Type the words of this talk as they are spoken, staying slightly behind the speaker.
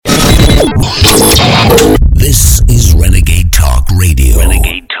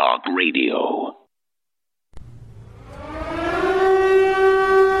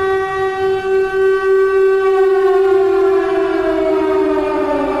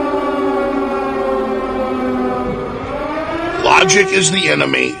Logic is the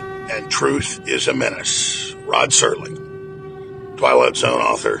enemy, and truth is a menace. Rod Serling, Twilight Zone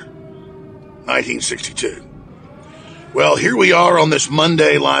author, 1962. Well, here we are on this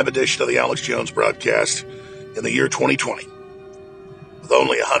Monday live edition of the Alex Jones broadcast in the year 2020, with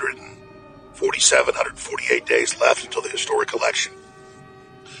only 148 days left until the historic election.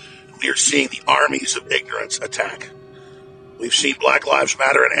 We are seeing the armies of ignorance attack. We've seen Black Lives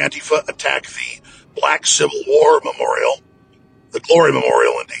Matter and Antifa attack the Black Civil War Memorial, the Glory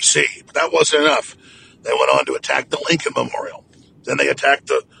Memorial in D.C., but that wasn't enough. They went on to attack the Lincoln Memorial. Then they attacked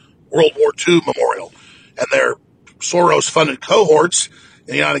the World War II Memorial. And their Soros-funded cohorts in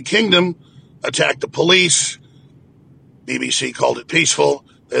the United Kingdom attacked the police. BBC called it peaceful.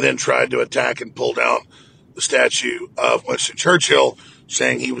 They then tried to attack and pull down the statue of Winston Churchill,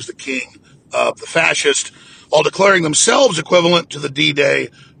 saying he was the king of the fascists, while declaring themselves equivalent to the D-Day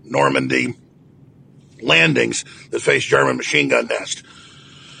Normandy landings that faced German machine gun nests.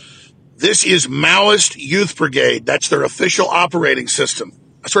 This is Maoist Youth Brigade. That's their official operating system.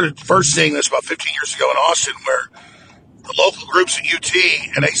 I started first seeing this about 15 years ago in Austin, where the local groups at UT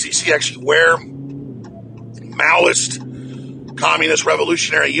and ACC actually wear Maoist communist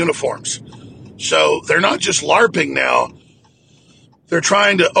revolutionary uniforms. So they're not just LARPing now. They're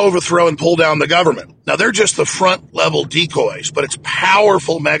trying to overthrow and pull down the government. Now, they're just the front-level decoys, but it's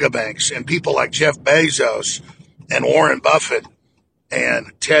powerful megabanks and people like Jeff Bezos and Warren Buffett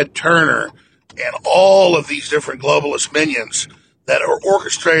and Ted Turner and all of these different globalist minions that are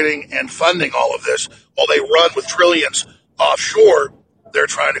orchestrating and funding all of this while they run with trillions offshore. They're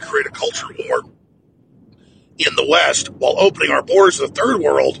trying to create a culture war in the West while opening our borders to the third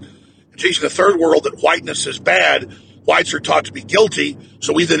world and teaching the third world that whiteness is bad. Whites are taught to be guilty,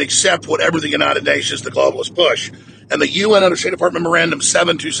 so we then accept whatever the United Nations, the globalists, push. And the UN under State Department Memorandum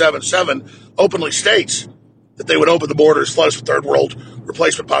 7277 openly states that they would open the borders, flood us with third world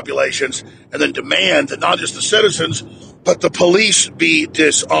replacement populations, and then demand that not just the citizens, but the police be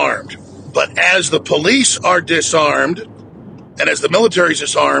disarmed. But as the police are disarmed, and as the military is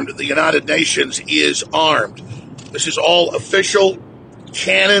disarmed, the United Nations is armed. This is all official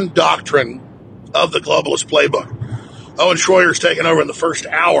canon doctrine of the globalist playbook. Owen Schroyer's taking over in the first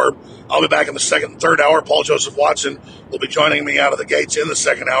hour. I'll be back in the second and third hour. Paul Joseph Watson will be joining me out of the gates in the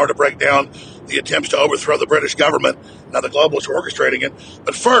second hour to break down the attempts to overthrow the British government. Now the globalists are orchestrating it.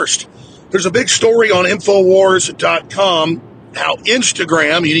 But first, there's a big story on Infowars.com how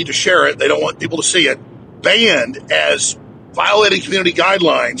Instagram, you need to share it, they don't want people to see it, banned as violating community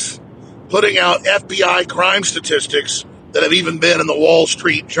guidelines, putting out FBI crime statistics that have even been in the Wall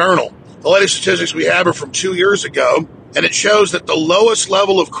Street Journal. The latest statistics we have are from 2 years ago, and it shows that the lowest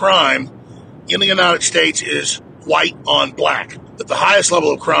level of crime in the United States is white on black, that the highest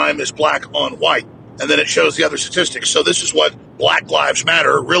level of crime is black on white, and then it shows the other statistics. So this is what Black Lives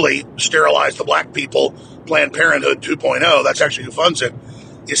Matter, really sterilize the black people, Planned Parenthood 2.0, that's actually who funds it,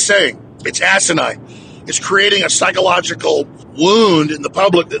 is saying. It's asinine. It's creating a psychological wound in the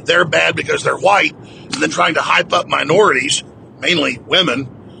public that they're bad because they're white, and then trying to hype up minorities, mainly women,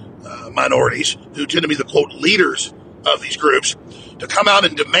 minorities, who tend to be the, quote, leaders of these groups, to come out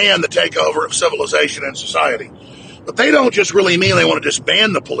and demand the takeover of civilization and society. But they don't just really mean they want to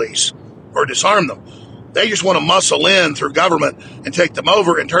disband the police or disarm them. They just want to muscle in through government and take them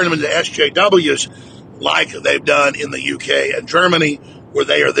over and turn them into SJWs like they've done in the UK and Germany, where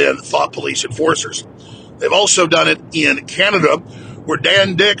they are then thought police enforcers. They've also done it in Canada, where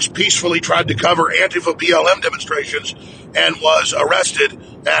Dan Dix peacefully tried to cover Antifa BLM demonstrations and was arrested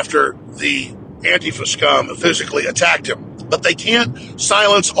after the Antifa scum physically attacked him. But they can't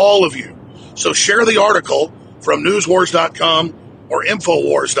silence all of you. So share the article from newswars.com or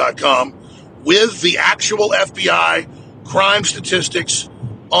infowars.com with the actual FBI crime statistics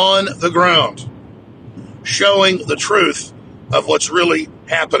on the ground, showing the truth of what's really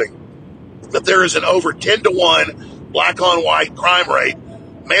happening. That there is an over 10-to-1 black on white crime rate,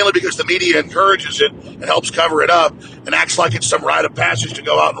 mainly because the media encourages it and helps cover it up and acts like it's some rite of passage to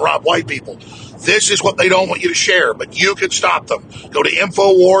go out and rob white people. This is what they don't want you to share, but you can stop them. Go to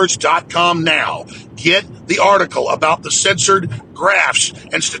Infowars.com now. Get the article about the censored graphs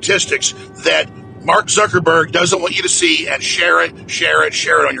and statistics that Mark Zuckerberg doesn't want you to see, and share it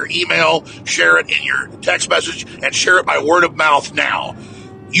on your email, share it in your text message, and share it by word of mouth now.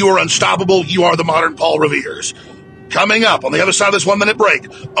 You are unstoppable. You are the modern Paul Revere's. Coming up on the other side of this 1 minute break,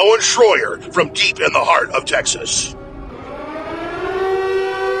 Owen Schroyer from deep in the heart of Texas.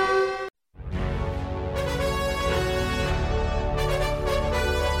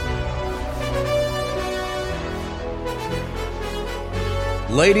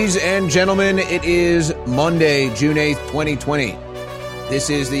 Ladies and gentlemen, it is Monday, June 8th, 2020. This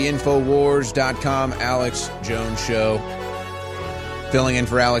is the Infowars.com Alex Jones Show. Filling in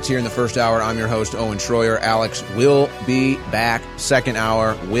for Alex here in the first hour, I'm your host, Owen Schroyer. Alex will be back second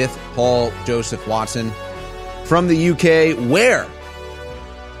hour with Paul Joseph Watson from the UK, where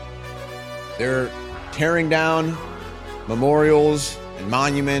they're tearing down memorials and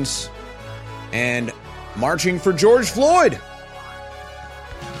monuments and marching for George Floyd,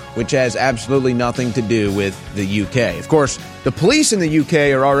 which has absolutely nothing to do with the UK. Of course, the police in the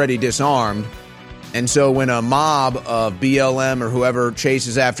UK are already disarmed, and so when a mob of BLM or whoever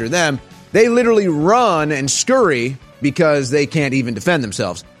chases after them, they literally run and scurry because they can't even defend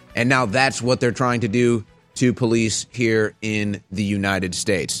themselves. And now that's what they're trying to do to police here in the United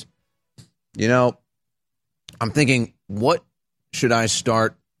States. You know, I'm thinking, what should I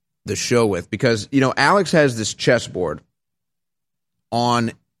start the show with? Because, you know, Alex has this chessboard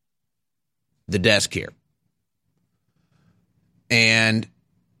on the desk here. And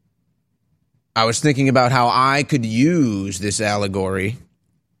I was thinking about how I could use this allegory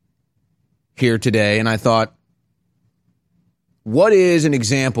here today, and I thought, what is an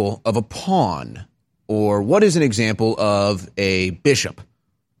example of a pawn? Or what is an example of a bishop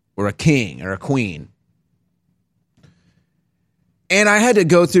or a king or a queen? And I had to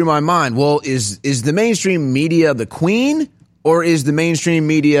go through my mind, well, is the mainstream media the queen, or is the mainstream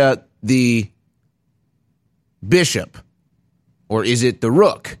media the bishop? Or is it the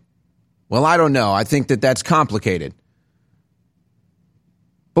rook? Well, I don't know. I think that that's complicated.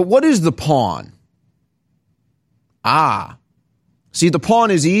 But what is the pawn? See, the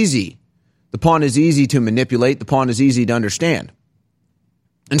pawn is easy. The pawn is easy to manipulate. The pawn is easy to understand.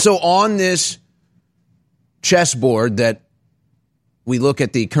 And so on this chessboard that we look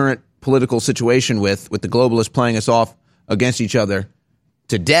at the current political situation with the globalists playing us off against each other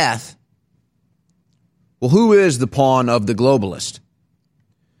to death, well, who is the pawn of the globalist?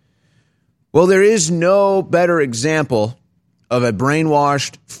 Well, there is no better example of a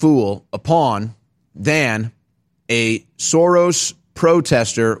brainwashed fool, a pawn, than a Soros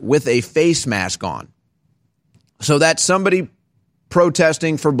protester with a face mask on. So that's somebody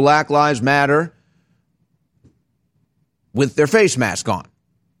protesting for Black Lives Matter with their face mask on.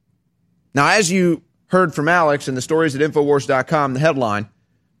 Now, as you heard from Alex in the stories at Infowars.com, the headline,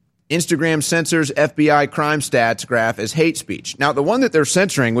 Instagram censors FBI crime stats graph as hate speech. Now, the one that they're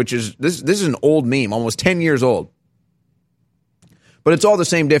censoring, which is, this is an old meme, almost 10 years old. But it's all the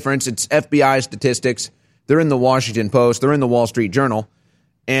same difference. It's FBI statistics. They're in the Washington Post. They're in the Wall Street Journal.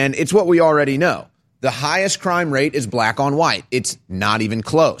 And it's what we already know. The highest crime rate is black on white. It's not even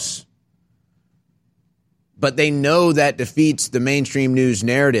close. But they know that defeats the mainstream news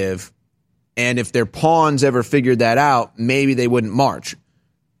narrative. And if their pawns ever figured that out, maybe they wouldn't march.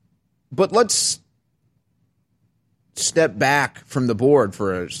 But let's step back from the board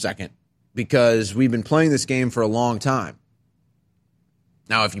for a second, because we've been playing this game for a long time.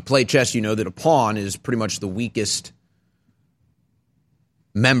 Now, if you play chess, you know that a pawn is pretty much the weakest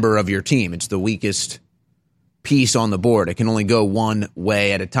member of your team. It's the weakest piece on the board. It can only go one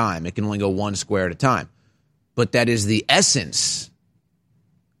way at a time. It can only go one square at a time. But that is the essence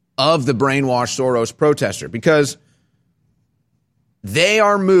of the brainwashed Soros protester, because they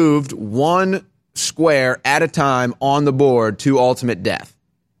are moved one square at a time on the board to ultimate death.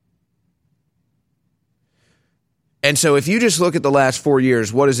 And so if you just look at the last 4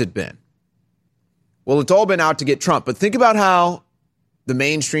 years, what has it been? Well, it's all been out to get Trump. But think about how the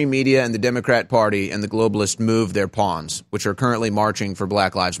mainstream media and the Democrat Party and the globalists move their pawns, which are currently marching for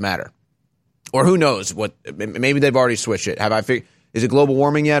Black Lives Matter. Or who knows what? Maybe they've already switched it. Is it global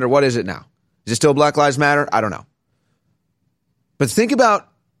warming yet, or what is it now? Is it still Black Lives Matter? I don't know. But think about,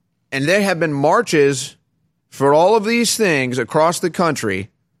 and there have been marches for all of these things across the country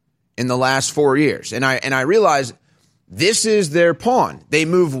in the last 4 years. And I realize this is their pawn. They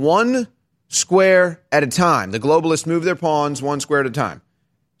move one square at a time. The globalists move their pawns one square at a time.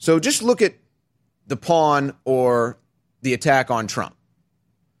 So just look at the pawn or the attack on Trump.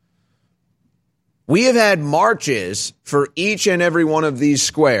 We have had marches for each and every one of these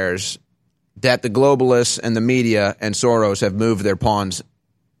squares that the globalists and the media and Soros have moved their pawns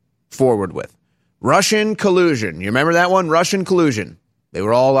forward with. Russian collusion. You remember that one? Russian collusion. They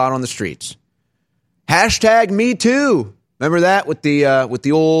were all out on the streets. Hashtag Me Too. Remember that with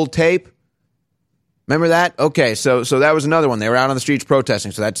the old tape? Remember that? Okay, so that was another one. They were out on the streets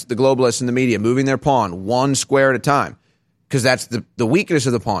protesting. So that's the globalists and the media moving their pawn one square at a time, because that's the weakness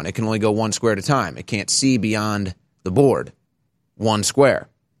of the pawn. It can only go one square at a time. It can't see beyond the board. One square.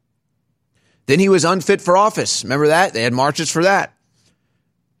 Then he was unfit for office. Remember that? They had marches for that.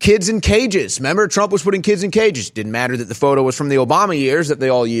 Kids in cages. Remember, Trump was putting kids in cages. Didn't matter that the photo was from the Obama years that they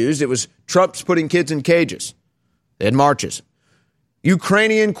all used. It was Trump's putting kids in cages. They had marches.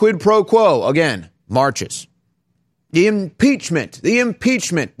 Ukrainian quid pro quo. Again, marches. The impeachment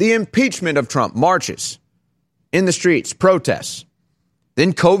of Trump. Marches in the streets, protests.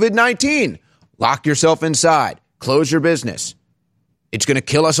 Then COVID-19. Lock yourself inside. Close your business. It's going to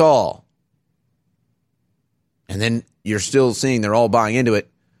kill us all. And then you're still seeing they're all buying into it.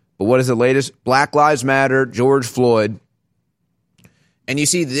 But what is the latest? Black Lives Matter, George Floyd. And you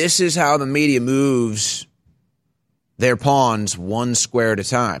see, this is how the media moves their pawns one square at a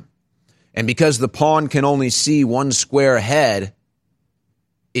time. And because the pawn can only see one square ahead,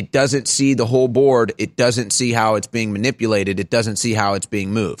 it doesn't see the whole board. It doesn't see how it's being manipulated. It doesn't see how it's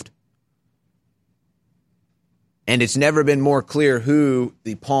being moved. And it's never been more clear who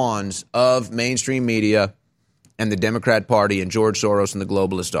the pawns of mainstream media and the Democrat Party and George Soros and the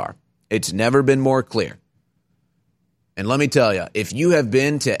globalists are. It's never been more clear. And let me tell you, if you have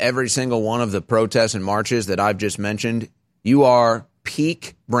been to every single one of the protests and marches that I've just mentioned, you are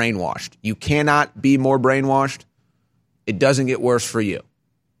peak brainwashed. You cannot be more brainwashed. It doesn't get worse for you.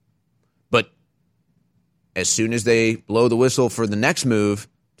 But as soon as they blow the whistle for the next move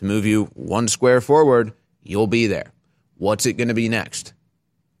to move you one square forward, you'll be there. What's it going to be next?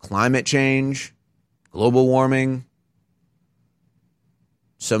 Climate change? Global warming,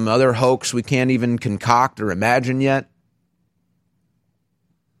 some other hoax we can't even concoct or imagine yet.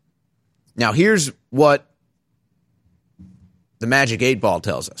 Now, here's what the Magic 8 Ball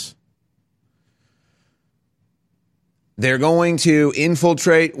tells us. They're going to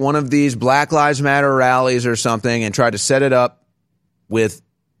infiltrate one of these Black Lives Matter rallies or something and try to set it up with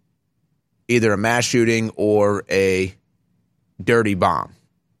either a mass shooting or a dirty bomb.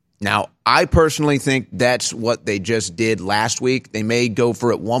 Now, I personally think that's what they just did last week. They may go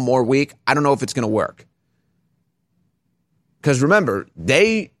for it one more week. I don't know if it's going to work. Because remember,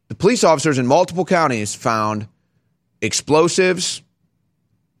 the police officers in multiple counties found explosives,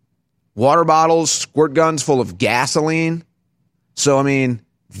 water bottles, squirt guns full of gasoline. So, I mean,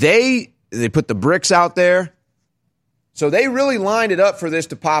 they put the bricks out there. So they really lined it up for this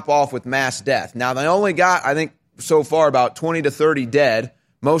to pop off with mass death. Now, they only got, I think, so far about 20 to 30 dead,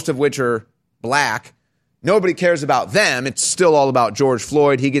 most of which are black. Nobody cares about them. It's still all about George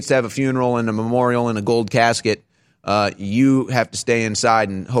Floyd. He gets to have a funeral and a memorial and a gold casket. You have to stay inside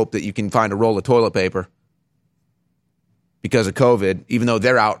and hope that you can find a roll of toilet paper because of COVID, even though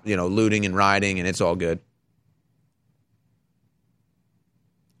they're out, looting and rioting and it's all good.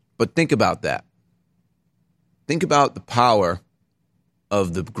 But think about that. Think about the power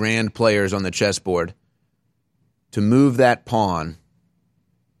of the grand players on the chessboard to move that pawn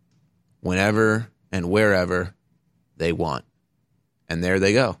whenever and wherever they want. And there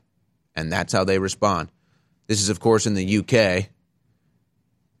they go. And that's how they respond. This is, of course, in the UK,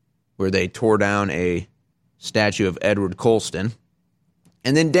 where they tore down a statue of Edward Colston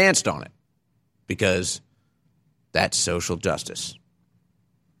and then danced on it because that's social justice.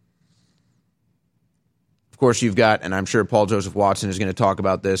 Of course, you've got, and I'm sure Paul Joseph Watson is going to talk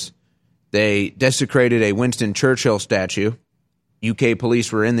about this, they desecrated a Winston Churchill statue. UK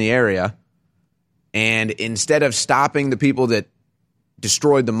police were in the area, and instead of stopping the people that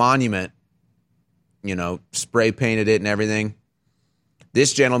destroyed the monument, spray painted it and everything,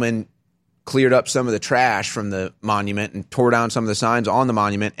 this gentleman cleared up some of the trash from the monument and tore down some of the signs on the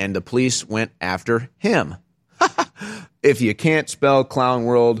monument, and the police went after him. If you can't spell Clown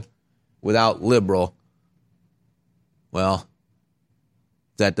World without liberal, well,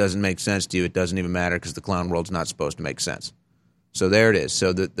 that doesn't make sense to you. It doesn't even matter because the clown world's not supposed to make sense. So there it is.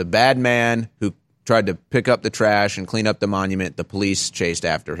 So the bad man who tried to pick up the trash and clean up the monument, the police chased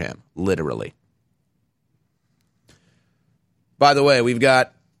after him, literally. By the way, we've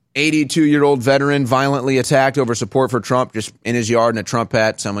got 82-year-old veteran violently attacked over support for Trump, just in his yard in a Trump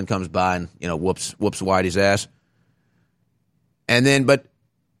hat. Someone comes by and, whoops Whitey's ass. And then, but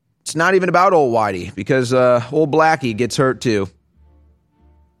it's not even about old Whitey because old Blackie gets hurt too.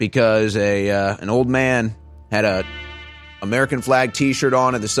 Because an old man had a American flag T-shirt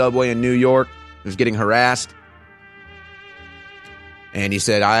on at the subway in New York. He was getting harassed. And he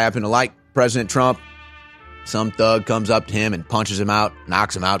said, I happen to like President Trump. Some thug comes up to him and punches him out,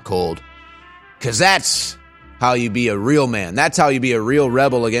 knocks him out cold. Because that's how you be a real man. That's how you be a real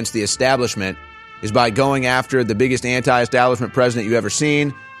rebel against the establishment, is by going after the biggest anti-establishment president you've ever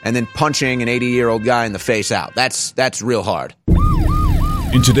seen and then punching an 80-year-old guy in the face out. That's real hard.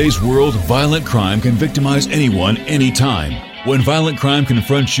 In today's world, violent crime can victimize anyone, anytime. When violent crime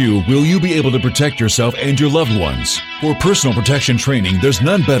confronts you, will you be able to protect yourself and your loved ones? For personal protection training, there's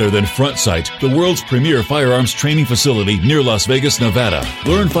none better than Front Sight, the world's premier firearms training facility near Las Vegas, Nevada.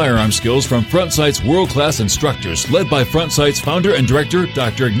 Learn firearm skills from Front Sight's world-class instructors, led by Front Sight's founder and director,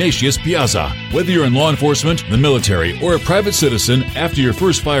 Dr. Ignatius Piazza. Whether you're in law enforcement, the military, or a private citizen, after your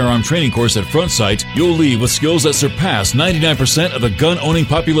first firearm training course at Front Sight, you'll leave with skills that surpass 99% of the gun-owning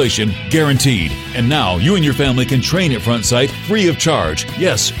population, guaranteed. And now, you and your family can train at Front Sight free of charge.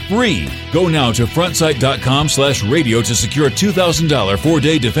 Yes, free. Go now to frontsight.com/radio to secure a $2,000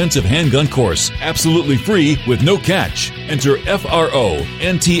 4-day defensive handgun course. Absolutely free with no catch. Enter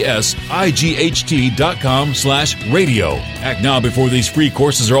FRONTSIGHT.com/radio. Act now before these free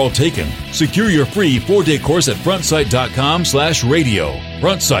courses are all taken. Secure your free 4-day course at frontsight.com/radio.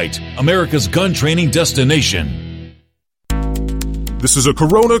 Front Sight, America's gun training destination. This is a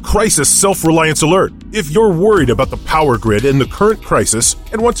Corona Crisis Self-Reliance Alert. If you're worried about the power grid in the current crisis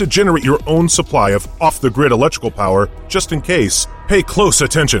and want to generate your own supply of off-the-grid electrical power, just in case, pay close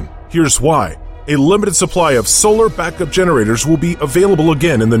attention. Here's why. A limited supply of solar backup generators will be available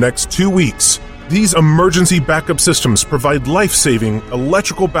again in the next 2 weeks. These emergency backup systems provide life-saving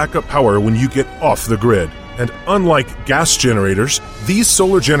electrical backup power when you get off the grid. And unlike gas generators, these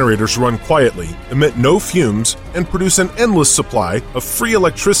solar generators run quietly, emit no fumes, and produce an endless supply of free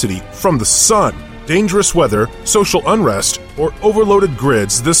electricity from the sun. Dangerous weather, social unrest, or overloaded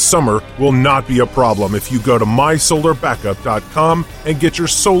grids this summer will not be a problem if you go to mysolarbackup.com and get your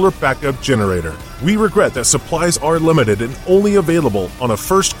solar backup generator. We regret that supplies are limited and only available on a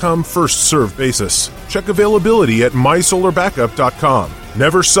first-come, first-served basis. Check availability at mysolarbackup.com.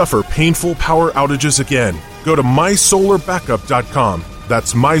 Never suffer painful power outages again. Go to mysolarbackup.com.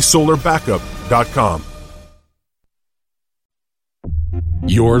 That's mysolarbackup.com.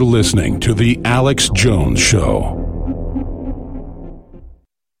 You're listening to The Alex Jones Show.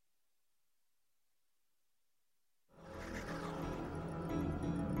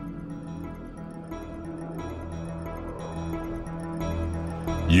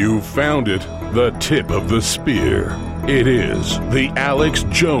 You found it, the tip of the spear. It is The Alex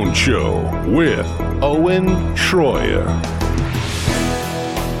Jones Show with Owen Schroyer.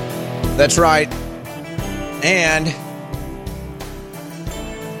 That's right. And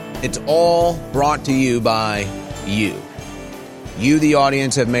it's all brought to you by you. You, the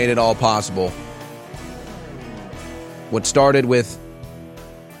audience, have made it all possible. What started with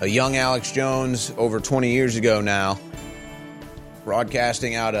a young Alex Jones over 20 years ago now,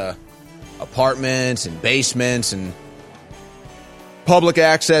 broadcasting out of apartments and basements and public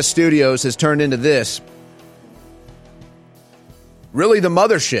access studios, has turned into this. Really the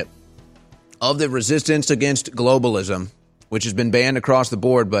mothership of the resistance against globalism, which has been banned across the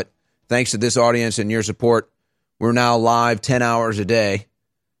board, but thanks to this audience and your support, we're now live 10 hours a day.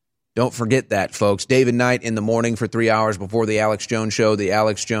 Don't forget that, folks. David Knight in the morning for 3 hours before the Alex Jones Show, the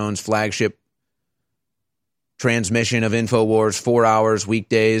Alex Jones flagship transmission of InfoWars, 4 hours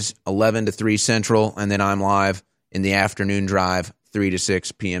weekdays, 11 to 3 Central, and then I'm live in the afternoon drive, 3 to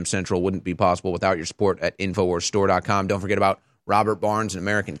 6 p.m. Central. Wouldn't be possible without your support at InfoWarsStore.com. Don't forget about Robert Barnes and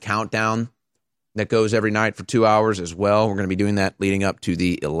American Countdown. That goes every night for 2 hours as well. We're going to be doing that leading up to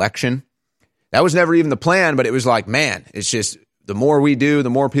the election. That was never even the plan, but it was like, man, it's just the more we do, the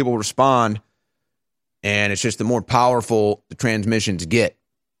more people respond, and it's just the more powerful the transmissions get.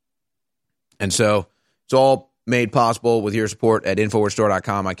 And so it's all made possible with your support at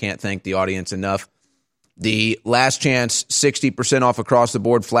InfoWarsStore.com. I can't thank the audience enough. The last chance 60% off across the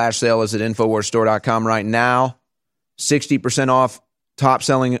board flash sale is at InfoWarsStore.com right now. 60% off top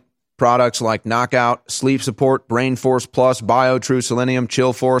selling products like Knockout, Sleep Support, Brain Force Plus, BioTrue Selenium,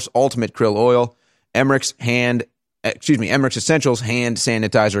 Chill Force, Ultimate Krill Oil, Emmerich's Essentials Hand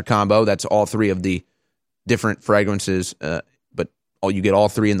Sanitizer Combo. That's all three of the different fragrances, but you get all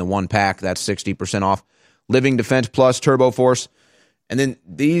three in the one pack. That's 60% off. Living Defense Plus, Turbo Force. And then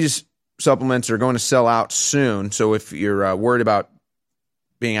these supplements are going to sell out soon. So if you're worried about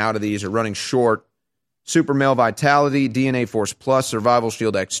being out of these or running short, Super Male Vitality, DNA Force Plus, Survival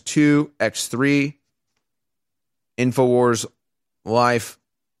Shield X2, X3, InfoWars Life,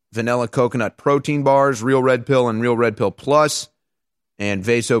 Vanilla Coconut Protein Bars, Real Red Pill and Real Red Pill Plus, and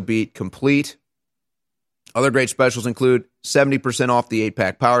VasoBeat Complete. Other great specials include 70% off the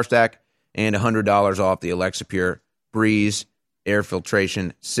 8-pack Power Stack and $100 off the Alexapure Breeze Air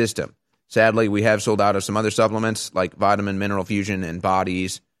Filtration System. Sadly, we have sold out of some other supplements like Vitamin Mineral Fusion and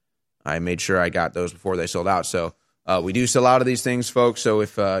Bodies. I made sure I got those before they sold out. So we do sell out of these things, folks. So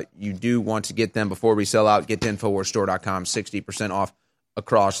if you do want to get them before we sell out, get to InfoWarsStore.com, 60% off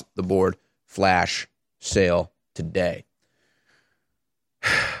across the board flash sale today.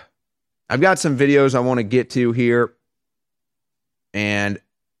 I've got some videos I want to get to here. and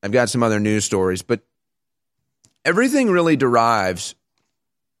I've got some other news stories, but everything really derives,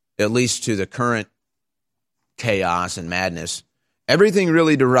 at least to the current chaos and madness, everything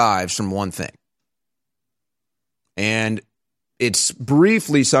really derives from one thing. And it's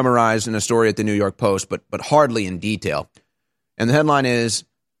briefly summarized in a story at the New York Post, but hardly in detail. And the headline is,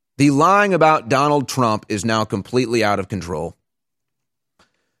 "The lying about Donald Trump is now completely out of control."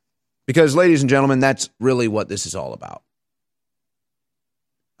 Because, ladies and gentlemen, that's really what this is all about.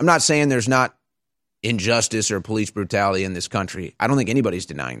 I'm not saying there's not injustice or police brutality in this country. I don't think anybody's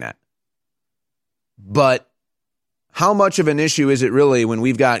denying that. But how much of an issue is it really when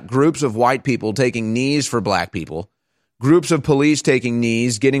we've got groups of white people taking knees for black people, groups of police taking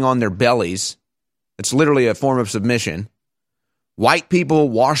knees, getting on their bellies? It's literally a form of submission. White people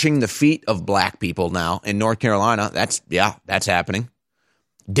washing the feet of black people now in North Carolina. That's happening.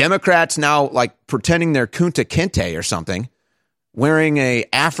 Democrats now like pretending they're Kunta Kinte or something, wearing a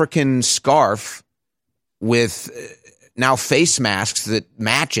African scarf with now face masks that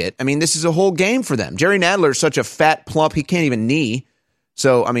match it. I mean, this is a whole game for them. Jerry Nadler is such a fat plump, he can't even knee.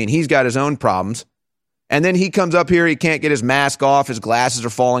 So, I mean, he's got his own problems. And then he comes up here, he can't get his mask off, his glasses are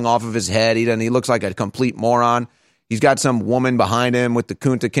falling off of his head. He looks like a complete moron. He's got some woman behind him with the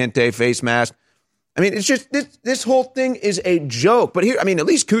Kunta Kinte face mask. I mean, it's just, this whole thing is a joke. But here, I mean, at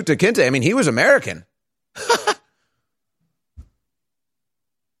least Kunta Kinte, I mean, he was American.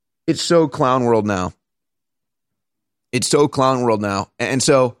 It's so clown world now. It's so clown world now. And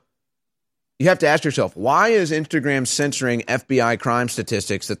so you have to ask yourself, why is Instagram censoring FBI crime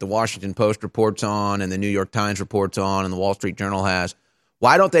statistics that the Washington Post reports on and the New York Times reports on and the Wall Street Journal has?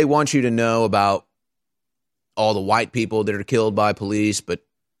 Why don't they want you to know about all the white people that are killed by police, but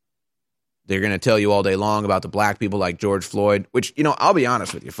they're going to tell you all day long about the black people like George Floyd, which, you know, I'll be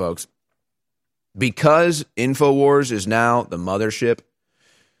honest with you folks, because InfoWars is now the mothership.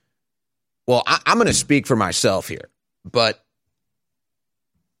 Well, I'm going to speak for myself here, but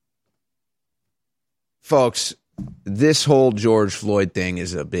folks, this whole George Floyd thing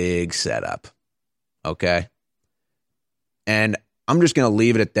is a big setup. Okay. And I'm just going to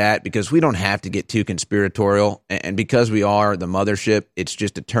leave it at that because we don't have to get too conspiratorial. And because we are the mothership, it's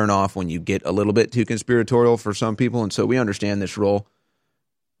just a turnoff when you get a little bit too conspiratorial for some people. And so we understand this role.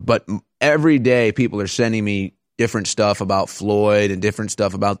 But every day people are sending me different stuff about Floyd and different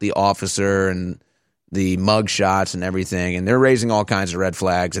stuff about the officer and the mug shots and everything. And they're raising all kinds of red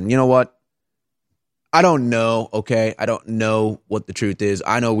flags. And you know what? I don't know, okay? I don't know what the truth is.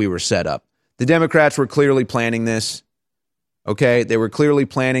 I know we were set up. The Democrats were clearly planning this. Okay, they were clearly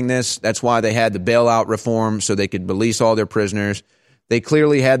planning this. That's why they had the bailout reform so they could release all their prisoners. They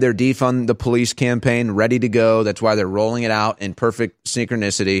clearly had their defund the police campaign ready to go. That's why they're rolling it out in perfect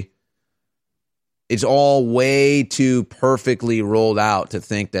synchronicity. It's all way too perfectly rolled out to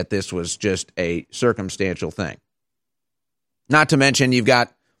think that this was just a circumstantial thing. Not to mention, you've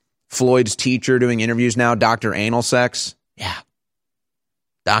got Floyd's teacher doing interviews now, Dr. Anal Sex. Yeah.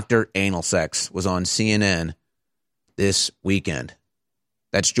 Dr. Anal Sex was on CNN this weekend.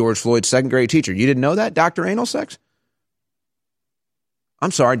 That's George Floyd's second grade teacher. You didn't know that, Dr. Anal Sex?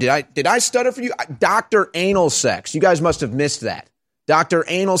 I'm sorry, did I stutter for you? Dr. Anal Sex. You guys must have missed that. Dr.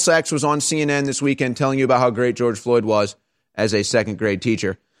 Anal Sex was on CNN this weekend telling you about how great George Floyd was as a second grade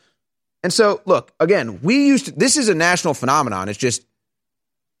teacher. And so, look, again, this is a national phenomenon. It's just,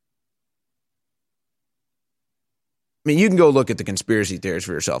 I mean, you can go look at the conspiracy theories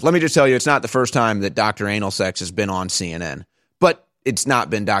for yourself. Let me just tell you, it's not the first time that Dr. Anal Sex has been on CNN. But it's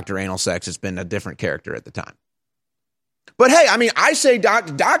not been Dr. Anal Sex. It's been a different character at the time. But hey, I mean, I say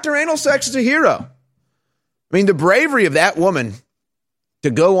Dr. Anal Sex is a hero. I mean, the bravery of that woman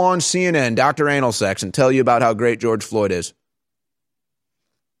to go on CNN, Dr. Anal Sex, and tell you about how great George Floyd is.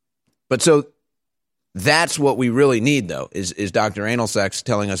 But so that's what we really need, though, is Dr. Anal Sex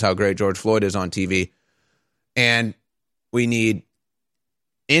telling us how great George Floyd is on TV. And we need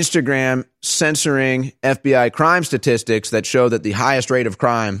Instagram censoring FBI crime statistics that show that the highest rate of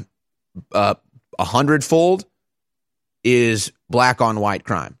crime, 100-fold, is black on white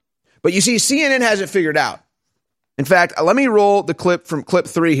crime. But you see, CNN has it figured out. In fact, let me roll the clip from clip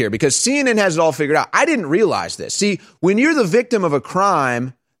 3 here because CNN has it all figured out. I didn't realize this. See, when you're the victim of a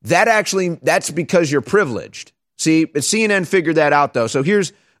crime, that's because you're privileged. See, CNN figured that out, though. So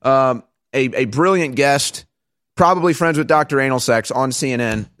here's a brilliant guest, probably friends with Dr. Anal Sex, on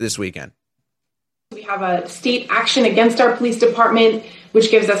CNN this weekend. We have a state action against our police department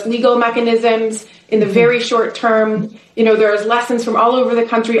which gives us legal mechanisms in the very short term. There's lessons from all over the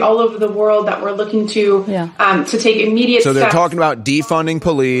country, all over the world that we're looking to take immediate steps. So they're talking about defunding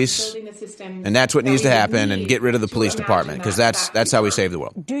police, and that's what needs to happen, and get rid of the police department, because that's how we save the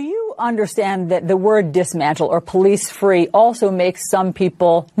world. Do you understand that the word dismantle or police-free also makes some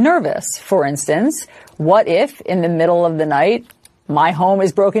people nervous? For instance, what if in the middle of the night my home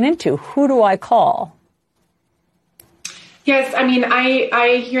is broken into? Who do I call? Yes,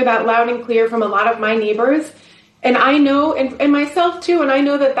 I hear that loud and clear from a lot of my neighbors. And I know, and myself too, and I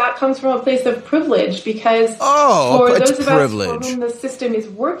know that comes from a place of privilege, because for those of us for whom the system is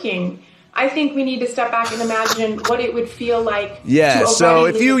working, I think we need to step back and imagine what it would feel like. Yeah, so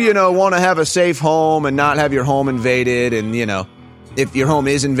if you want to have a safe home and not have your home invaded, and, if your home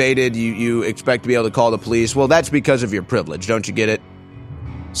is invaded, you expect to be able to call the police, well, that's because of your privilege. Don't you get it?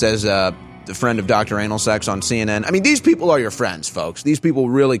 Says the friend of Dr. Anal Sex on CNN. These people are your friends, folks. These people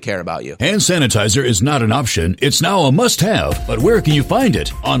really care about you. Hand sanitizer is not an option. It's now a must-have. But where can you find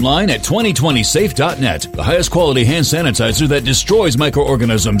it? Online at 2020safe.net. The highest quality hand sanitizer that destroys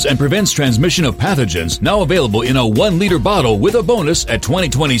microorganisms and prevents transmission of pathogens. Now available in a 1-liter bottle with a bonus at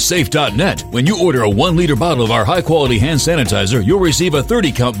 2020safe.net. When you order a 1-liter bottle of our high-quality hand sanitizer, you'll receive a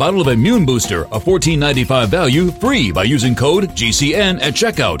 30-count bottle of Immune Booster, a $14.95 value, free by using code GCN at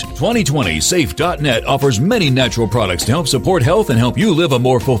checkout. 2020safe.net offers many natural products to help support health and help you live a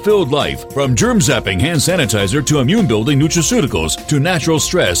more fulfilled life. From germ-zapping hand sanitizer to immune-building nutraceuticals to natural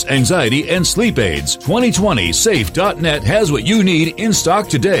stress, anxiety, and sleep aids. 2020safe.net has what you need in stock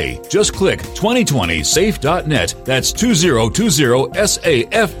today. Just click 2020safe.net. That's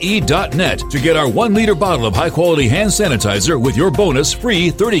 2020safe.net to get our 1-liter bottle of high-quality hand sanitizer with your bonus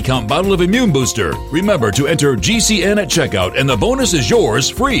free 30-count bottle of Immune Booster. Remember to enter GCN at checkout, and the bonus is yours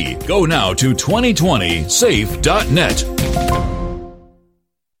free. Go now to 2020safe.net.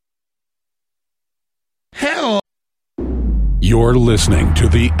 Hell. You're listening to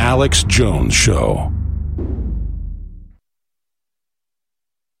The Alex Jones Show.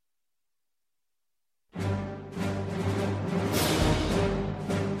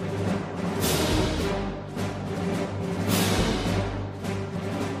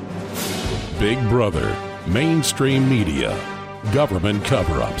 Big Brother, mainstream media, government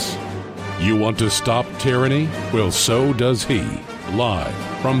cover-ups. You want to stop tyranny? Well, so does he. Live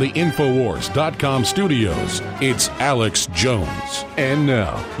from the Infowars.com studios, it's Alex Jones. And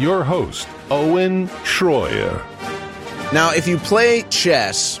now, your host, Owen Schroyer. Now, if you play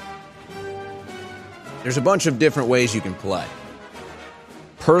chess, there's a bunch of different ways you can play.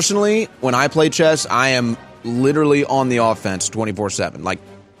 Personally, when I play chess, I am literally on the offense 24/7. Like,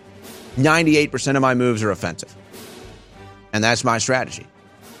 98% of my moves are offensive. And that's my strategy.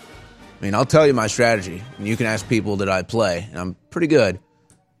 I'll tell you my strategy, and you can ask people that I play, and I'm pretty good.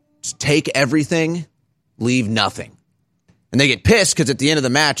 Just take everything, leave nothing. And they get pissed because at the end of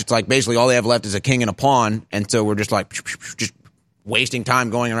the match, it's like basically all they have left is a king and a pawn, and so we're just like, just wasting time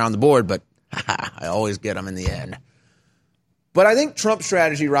going around the board, but I always get them in the end. But I think Trump's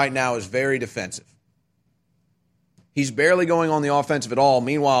strategy right now is very defensive. He's barely going on the offensive at all.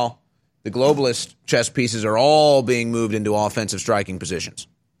 Meanwhile, the globalist chess pieces are all being moved into offensive striking positions.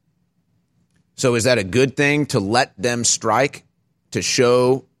 So is that a good thing to let them strike to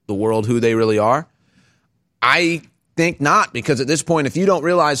show the world who they really are? I think not, because at this point, if you don't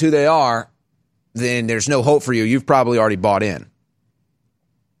realize who they are, then there's no hope for you. You've probably already bought in.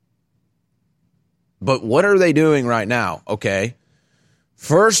 But what are they doing right now? Okay.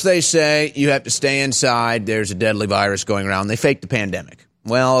 First, they say you have to stay inside. There's a deadly virus going around. They faked the pandemic.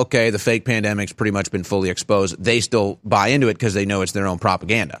 Well, okay, the fake pandemic's pretty much been fully exposed. They still buy into it because they know it's their own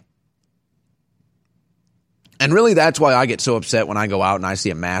propaganda. And really, that's why I get so upset when I go out and I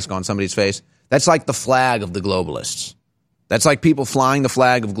see a mask on somebody's face. That's like the flag of the globalists. That's like people flying the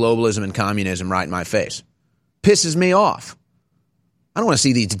flag of globalism and communism right in my face. Pisses me off. I don't want to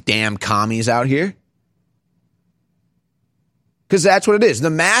see these damn commies out here. Because that's what it is. The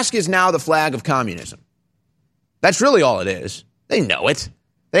mask is now the flag of communism. That's really all it is. They know it.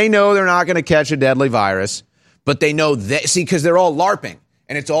 They know they're not going to catch a deadly virus, but they know that, see, because they're all LARPing,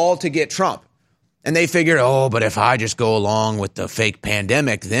 and it's all to get Trump. And they figured, but if I just go along with the fake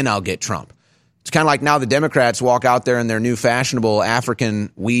pandemic, then I'll get Trump. It's kind of like now the Democrats walk out there in their new fashionable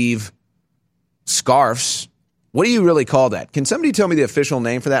African weave scarves. What do you really call that? Can somebody tell me the official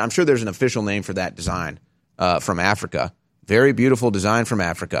name for that? I'm sure there's an official name for that design from Africa. Very beautiful design from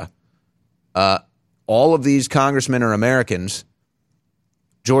Africa. All of these congressmen are Americans.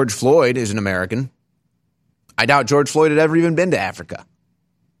 George Floyd is an American. I doubt George Floyd had ever even been to Africa.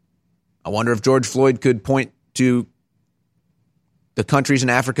 I wonder if George Floyd could point to the countries in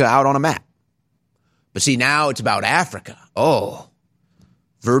Africa out on a map. But see, now it's about Africa. Oh,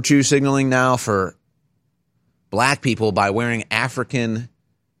 virtue signaling now for black people by wearing African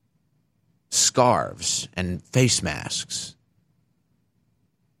scarves and face masks.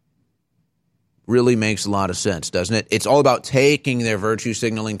 Really makes a lot of sense, doesn't it? It's all about taking their virtue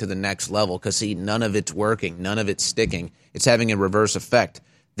signaling to the next level because, see, none of it's working. None of it's sticking. It's having a reverse effect.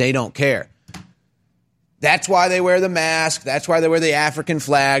 They don't care. That's why they wear the mask. That's why they wear the African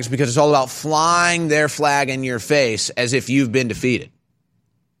flags, because it's all about flying their flag in your face as if you've been defeated.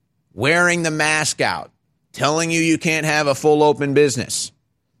 Wearing the mask out, telling you can't have a full open business.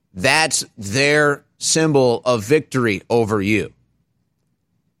 That's their symbol of victory over you.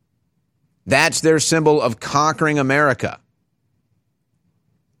 That's their symbol of conquering America.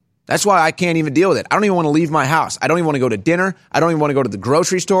 That's why I can't even deal with it. I don't even want to leave my house. I don't even want to go to dinner. I don't even want to go to the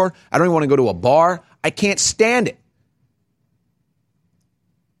grocery store. I don't even want to go to a bar. I can't stand it.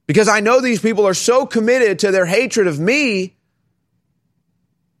 Because I know these people are so committed to their hatred of me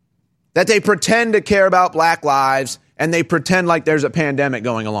that they pretend to care about black lives and they pretend like there's a pandemic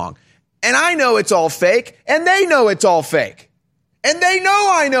going along. And I know it's all fake, and they know it's all fake. And they know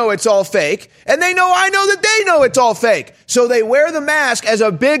I know it's all fake, and they know I know that they know it's all fake. So they wear the mask as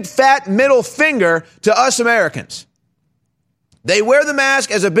a big fat middle finger to us Americans. They wear the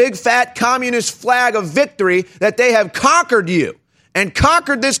mask as a big fat communist flag of victory that they have conquered you and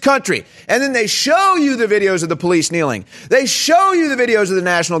conquered this country. And then they show you the videos of the police kneeling. They show you the videos of the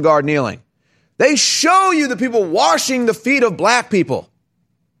National Guard kneeling. They show you the people washing the feet of black people.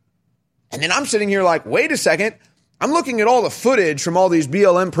 And then I'm sitting here like, wait a second. I'm looking at all the footage from all these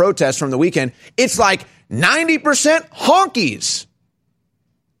BLM protests from the weekend. It's like 90% honkies.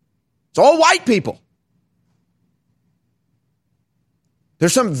 It's all white people.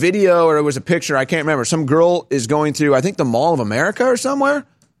 There's some video, or it was a picture, I can't remember. Some girl is going through, I think, the Mall of America or somewhere,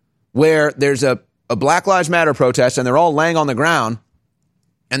 where there's a Black Lives Matter protest, and they're all laying on the ground,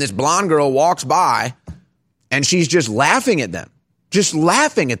 and this blonde girl walks by, and she's just laughing at them. Just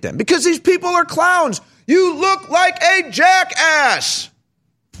laughing at them. Because these people are clowns. You look like a jackass.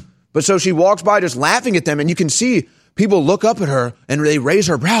 But so she walks by just laughing at them, and you can see people look up at her, and they raise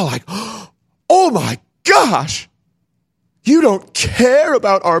her brow like, oh my gosh. You don't care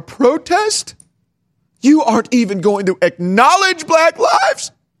about our protest? You aren't even going to acknowledge black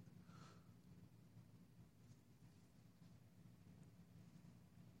lives?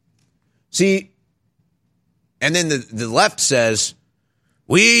 See, and then the left says,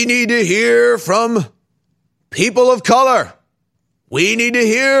 we need to hear from people of color. We need to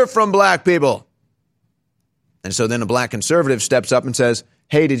hear from black people. And so then a black conservative steps up and says,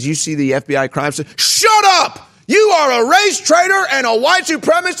 hey, did you see the FBI crime? Shut up! You are a race traitor and a white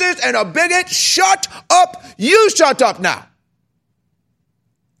supremacist and a bigot. Shut up. You shut up now.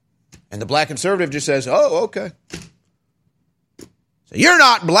 And the black conservative just says, oh, okay. So you're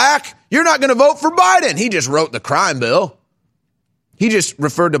not black. You're not going to vote for Biden. He just wrote the crime bill. He just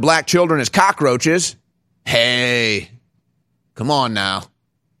referred to black children as cockroaches. Hey, come on now.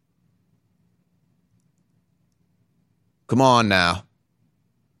 Come on now.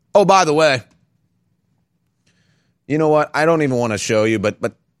 Oh, by the way, you know what? I don't even want to show you, but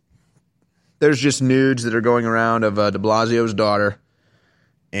there's just nudes that are going around of de Blasio's daughter.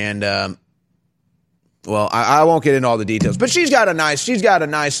 And, well, I won't get into all the details, but she's got a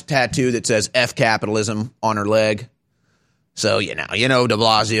nice tattoo that says F capitalism on her leg. So, you know, de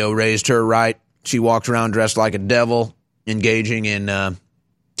Blasio raised her right. She walked around dressed like a devil, engaging in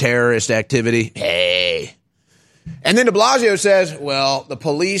terrorist activity. Hey. And then de Blasio says, well, the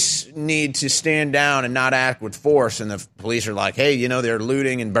police need to stand down and not act with force. And the police are like, hey, they're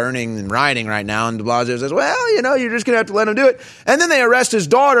looting and burning and rioting right now. And de Blasio says, well, you're just going to have to let them do it. And then they arrest his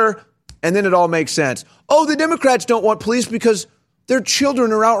daughter, and then it all makes sense. Oh, the Democrats don't want police because their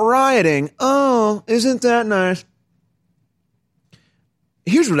children are out rioting. Oh, isn't that nice?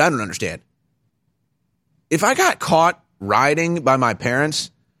 Here's what I don't understand. If I got caught rioting by my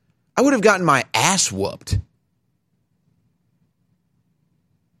parents, I would have gotten my ass whooped.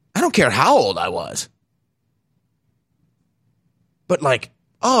 I don't care how old I was. But I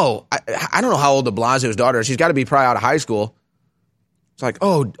don't know how old de Blasio's daughter is. She's got to be probably out of high school. It's like,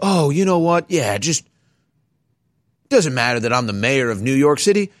 oh, you know what? Yeah, just doesn't matter that I'm the mayor of New York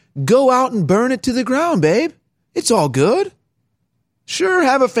City. Go out and burn it to the ground, babe. It's all good. Sure,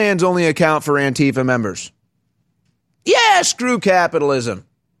 have a fans-only account for Antifa members. Yeah, screw capitalism.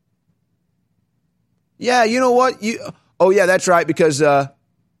 Yeah, you know what? Oh, yeah, that's right, because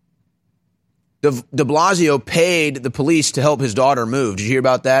de Blasio paid the police to help his daughter move. Did you hear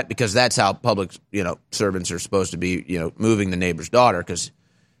about that? Because that's how public, servants are supposed to be, moving the neighbor's daughter, because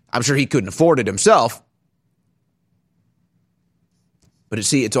I'm sure he couldn't afford it himself. But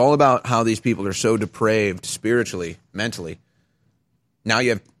it's all about how these people are so depraved spiritually, mentally. Now you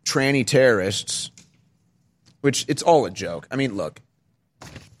have tranny terrorists, which it's all a joke. I mean, look.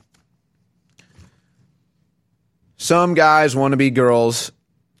 Some guys want to be girls,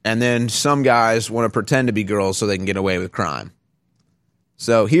 and then some guys want to pretend to be girls so they can get away with crime.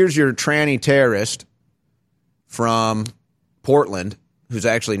 So here's your tranny terrorist from Portland, who's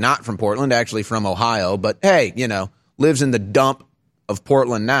actually not from Portland, actually from Ohio, but hey, lives in the dump of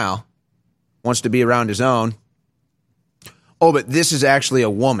Portland now, wants to be around his own. Oh, but this is actually a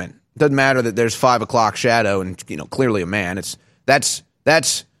woman. Doesn't matter that there's 5 o'clock shadow and, clearly a man. That's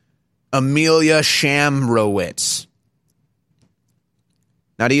Amelia Shamrowitz.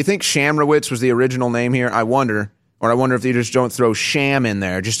 Now, do you think Shamrowitz was the original name here? I wonder if they just don't throw sham in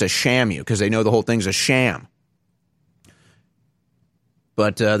there just to sham you, because they know the whole thing's a sham.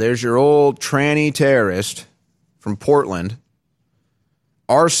 But there's your old tranny terrorist from Portland.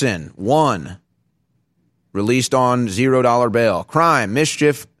 Arson, 1. Released on $0 bail. Crime,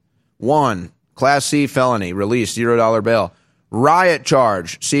 mischief, 1. Class C felony, released, $0 bail. Riot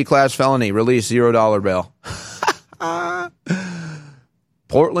charge, C-class felony, released, $0 bail.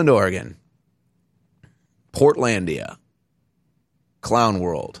 Portland, Oregon. Portlandia. Clown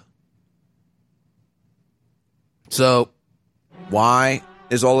World. So, why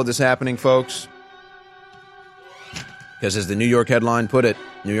is all of this happening, folks? Because as the New York headline put it,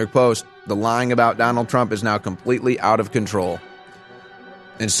 New York Post, the lying about Donald Trump is now completely out of control.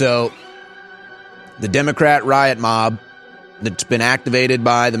 And so, the Democrat riot mob that's been activated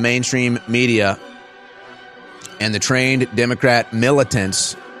by the mainstream media and the trained Democrat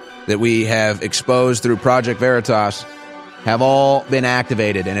militants that we have exposed through Project Veritas have all been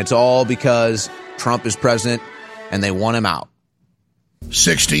activated, and it's all because Trump is president and they want him out.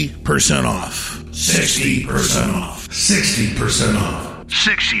 60% off. 60% off. 60% off.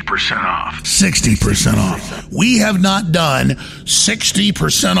 60% off. 60% off. We have not done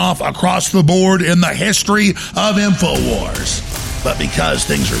 60% off across the board in the history of InfoWars. But because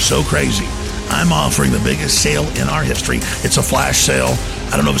things are so crazy, I'm offering the biggest sale in our history. It's a flash sale.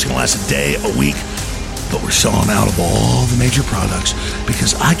 I don't know if it's going to last a day, a week, but we're selling out of all the major products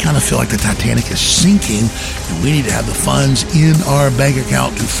because I kind of feel like the Titanic is sinking and we need to have the funds in our bank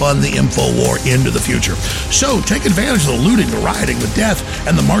account to fund the info war into the future. So take advantage of the looting, the rioting, the death,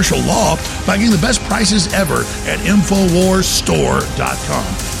 and the martial law by getting the best prices ever at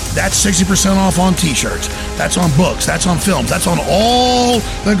InfoWarsStore.com. That's 60% off on t-shirts. That's on books. That's on films. That's on all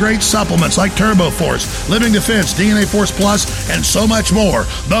the great supplements like Turbo Force, Living Defense, DNA Force Plus, and so much more.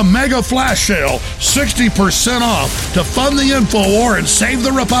 The Mega Flash Sale, 60% off to fund the info war and save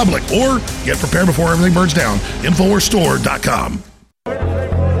the Republic. Or get prepared before everything burns down. InfoWarsStore.com.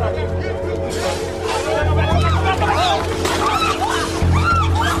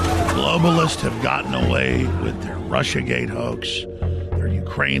 Globalists have gotten away with their Russiagate hoax, their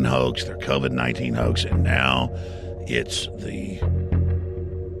Ukraine hoax, their COVID-19 hoax, and now it's the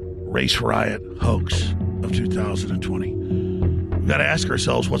race riot hoax of 2020. We've got to ask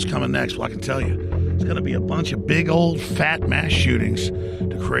ourselves what's coming next. Well, I can tell you, it's going to be a bunch of big old fat mass shootings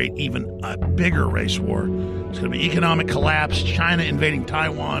to create even a bigger race war. It's going to be economic collapse, China invading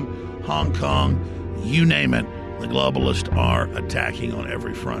Taiwan, Hong Kong, you name it. The globalists are attacking on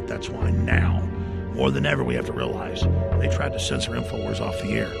every front. That's why now, more than ever, we have to realize they tried to censor InfoWars off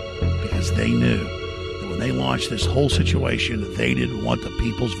the air because they knew that when they launched this whole situation, they didn't want the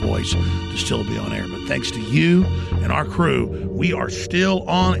people's voice to still be on air. But thanks to you and our crew, we are still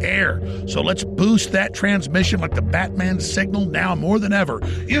on air. So let's boost that transmission like the Batman signal now more than ever.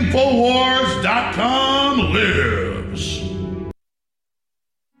 InfoWars.com lives.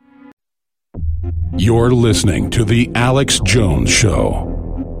 You're listening to The Alex Jones Show.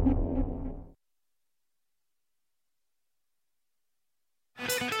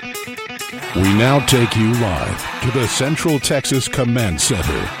 We now take you live to the Central Texas Command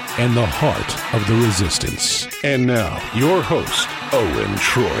Center and the heart of the resistance. And now, your host, Owen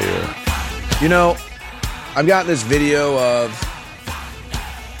Schroyer. You know, I've got this video of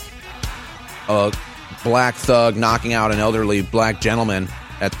a black thug knocking out an elderly black gentleman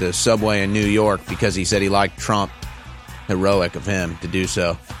at the subway in New York because he said he liked Trump. Heroic of him to do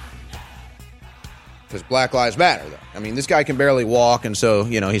so. Because Black Lives Matter, though. I mean, this guy can barely walk, and so,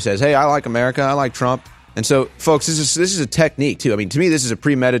 he says, hey, I like America, I like Trump. And so, folks, this is a technique, too. I mean, to me, this is a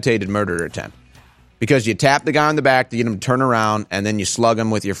premeditated murder attempt. Because you tap the guy on the back to get him to turn around, and then you slug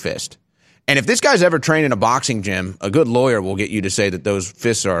him with your fist. And if this guy's ever trained in a boxing gym, a good lawyer will get you to say that those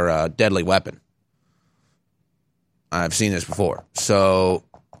fists are a deadly weapon. I've seen this before. So,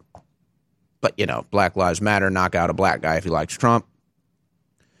 but, Black Lives Matter, knock out a black guy if he likes Trump.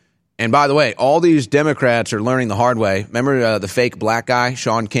 And by the way, all these Democrats are learning the hard way. Remember the fake black guy,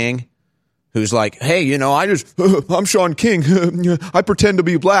 Sean King, who's like, hey, I'm Sean King. I pretend to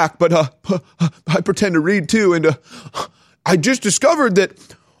be black, but I pretend to read too. And I just discovered that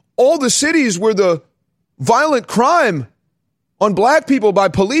all the cities where the violent crime on black people by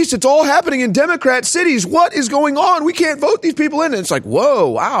police, it's all happening in Democrat cities. What is going on? We can't vote these people in. And it's like, whoa,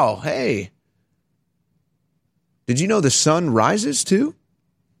 wow, hey. Did you know the sun rises too?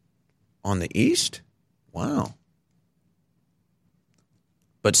 On the east? Wow.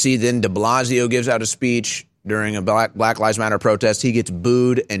 But see, then de Blasio gives out a speech during a Black Lives Matter protest. He gets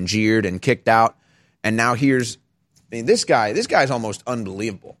booed and jeered and kicked out. And now this guy's almost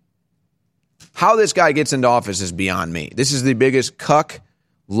unbelievable. How this guy gets into office is beyond me. This is the biggest cuck,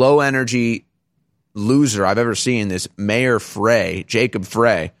 low-energy loser I've ever seen, this Mayor Frey, Jacob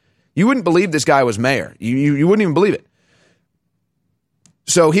Frey. You wouldn't believe this guy was mayor. You wouldn't even believe it.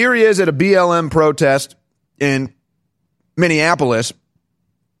 So here he is at a BLM protest in Minneapolis,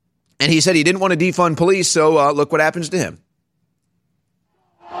 and he said he didn't want to defund police, so look what happens to him.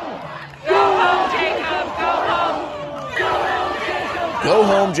 Go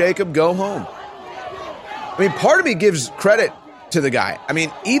home, Jacob, go home. I mean, part of me gives credit to the guy. I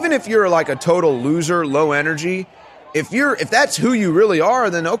mean, even if you're like a total loser, low energy, if that's who you really are,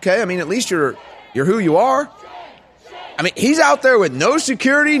 then okay. I mean, at least you're who you are. I mean, he's out there with no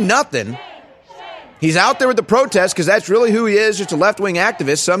security, nothing. He's out there with the protest because that's really who he is, just a left-wing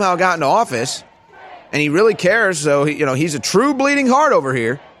activist, somehow got into office, and he really cares, so he's a true bleeding heart over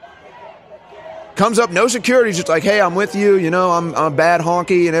here. Comes up, no security, just like, hey, I'm with you, I'm a bad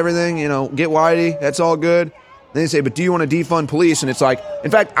honky and everything, get whitey, that's all good. Then they say, but do you want to defund police? And it's like,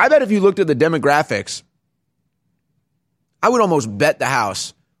 in fact, I bet if you looked at the demographics, I would almost bet the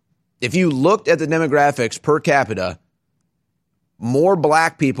house, if you looked at the demographics per capita, more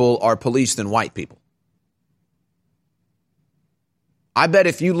black people are police than white people. I bet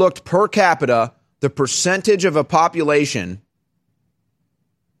if you looked per capita, the percentage of a population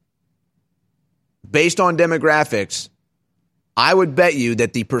based on demographics, I would bet you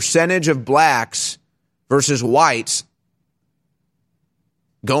that the percentage of blacks versus whites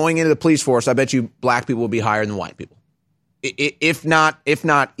going into the police force, I bet you black people will be higher than white people. If not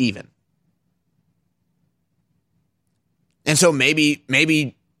even. And so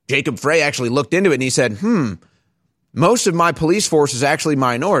maybe Jacob Frey actually looked into it and he said, most of my police force is actually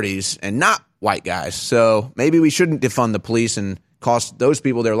minorities and not white guys. So maybe we shouldn't defund the police and cost those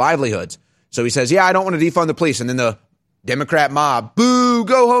people their livelihoods. So he says, yeah, I don't want to defund the police. And then the Democrat mob, boo,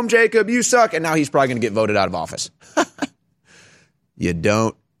 go home, Jacob, you suck. And now he's probably going to get voted out of office. You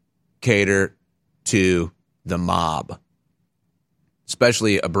don't cater to the mob,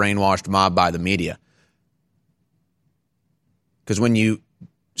 especially a brainwashed mob by the media. Because when you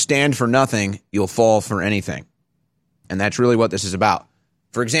stand for nothing, you'll fall for anything. And that's really what this is about.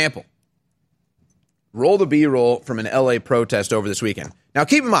 For example, roll the B-roll from an LA protest over this weekend. Now,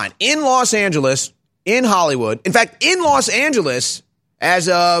 keep in mind, in Los Angeles, in Hollywood, in fact, in Los Angeles, as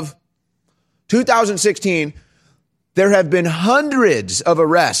of 2016, there have been hundreds of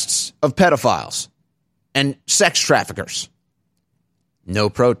arrests of pedophiles and sex traffickers. No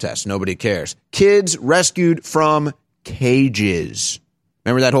protests. Nobody cares. Kids rescued from cages.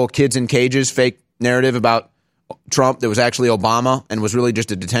 Remember that whole kids in cages fake narrative about Trump that was actually Obama and was really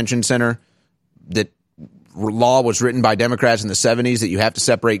just a detention center? That law was written by Democrats in the 70s that you have to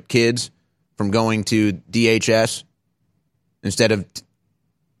separate kids from going to DHS instead of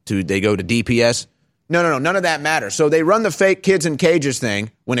they go to DPS. No, none of that matters. So they run the fake kids in cages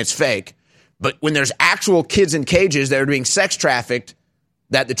thing when it's fake. But when there's actual kids in cages that are being sex trafficked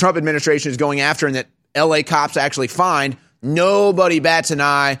that the Trump administration is going after and that LA cops actually find, nobody bats an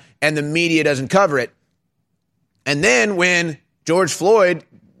eye and the media doesn't cover it. And then when George Floyd,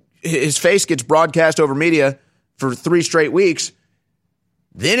 his face gets broadcast over media for 3 straight weeks,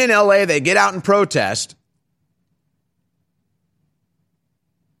 then in LA they get out and protest.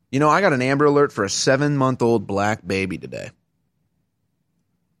 I got an Amber Alert for a 7-month-old black baby today.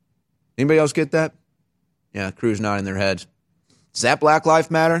 Anybody else get that? Yeah, crew's nodding their heads. Does that Black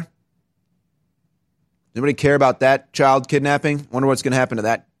Lives Matter? Anybody care about that child kidnapping? Wonder what's going to happen to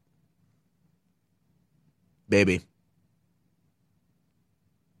that baby.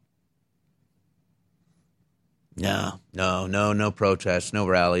 No protests, no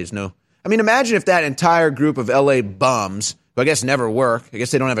rallies, no. I mean, imagine if that entire group of LA bums, who I guess never work, I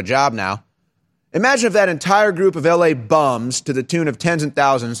guess they don't have a job now, Imagine if that entire group of LA bums, to the tune of tens and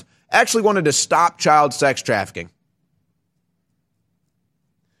thousands, actually wanted to stop child sex trafficking.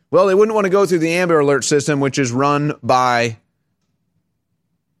 Well, they wouldn't want to go through the Amber Alert system, which is run by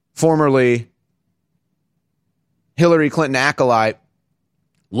formerly Hillary Clinton acolyte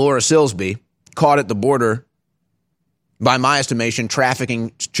Laura Silsby, caught at the border, by my estimation,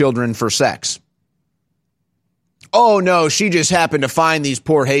 trafficking children for sex. Oh, no, she just happened to find these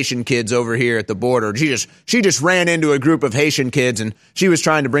poor Haitian kids over here at the border. She just ran into a group of Haitian kids, and she was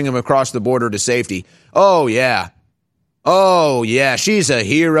trying to bring them across the border to safety. Oh, yeah, she's a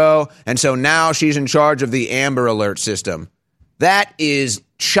hero, and so now she's in charge of the Amber Alert system. That is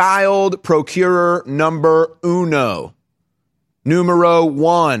child procurer numero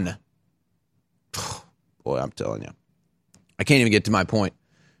one. Boy, I'm telling you. I can't even get to my point.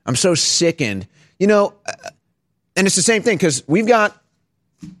 I'm so sickened. You know, and it's the same thing because we've got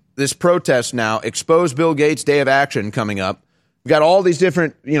this protest now, Expose Bill Gates Day of Action coming up. We've got all these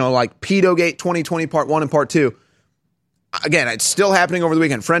different, like Pedogate 2020 Part 1 and Part 2. Again, it's still happening over the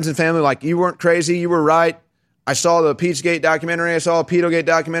weekend. Friends and family like, you weren't crazy, you were right. I saw the Peachgate documentary, I saw a Pedogate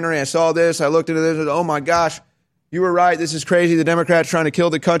documentary, I saw this, I looked into this, oh my gosh, you were right, this is crazy, the Democrats trying to kill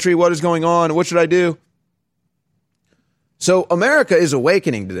the country, what is going on, what should I do? So America is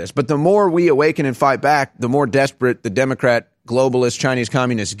awakening to this, but the more we awaken and fight back, the more desperate the Democrat, globalist, Chinese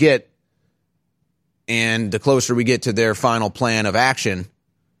communists get, and the closer we get to their final plan of action,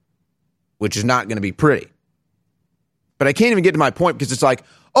 which is not going to be pretty. But I can't even get to my point because it's like,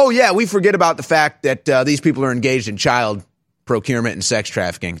 oh yeah, we forget about the fact that these people are engaged in child procurement and sex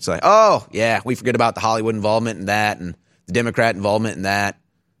trafficking. It's like, oh yeah, we forget about the Hollywood involvement in that and the Democrat involvement in that.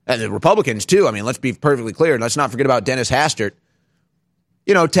 And the Republicans, too. I mean, let's be perfectly clear. Let's not forget about Dennis Hastert.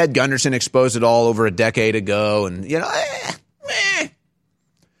 You know, Ted Gunderson exposed it all over a decade ago. And, yeah,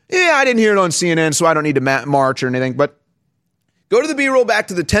 I didn't hear it on CNN, so I don't need to march or anything. But go to the B-roll back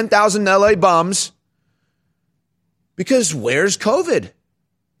to the 10,000 L.A. bums. Because where's COVID?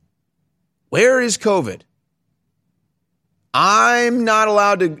 Where is COVID? I'm not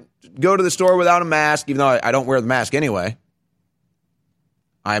allowed to go to the store without a mask, even though I don't wear the mask anyway.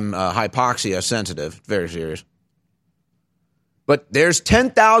 I'm hypoxia sensitive, very serious. But there's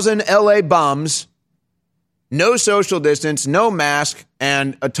 10,000 LA bums, no social distance, no mask,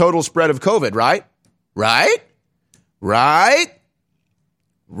 and a total spread of COVID, right? Right?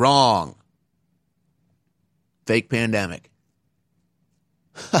 Wrong. Fake pandemic.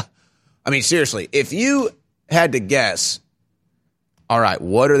 I mean, seriously, if you had to guess, all right,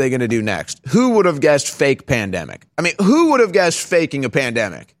 what are they going to do next? Who would have guessed fake pandemic? I mean, who would have guessed faking a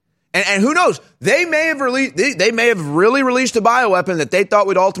pandemic? And who knows? They may have really released a bioweapon that they thought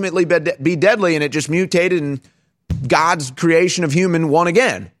would ultimately be deadly, and it just mutated, and God's creation of human won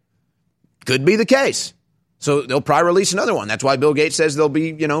again. Could be the case. So they'll probably release another one. That's why Bill Gates says there'll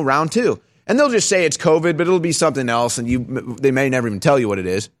be, round 2. And they'll just say it's COVID, but it'll be something else, and they may never even tell you what it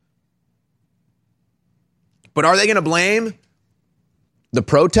is. But are they going to blame the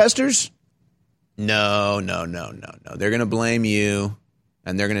protesters? No. They're going to blame you,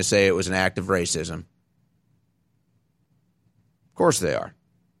 and they're going to say it was an act of racism. Of course they are.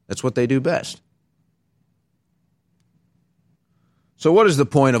 That's what they do best. So what is the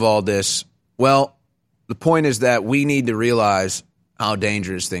point of all this? Well, the point is that we need to realize how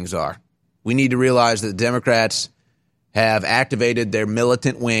dangerous things are. We need to realize that the Democrats have activated their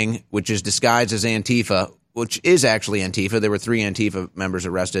militant wing, which is disguised as Antifa, which is actually Antifa. There were 3 Antifa members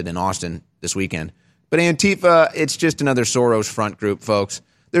arrested in Austin this weekend. But Antifa, it's just another Soros front group, folks.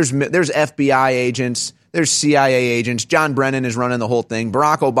 There's FBI agents. There's CIA agents. John Brennan is running the whole thing.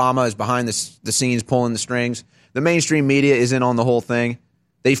 Barack Obama is behind the scenes pulling the strings. The mainstream media is in on the whole thing.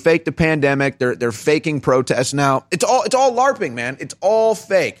 They faked the pandemic. They're faking protests now. It's all LARPing, man. It's all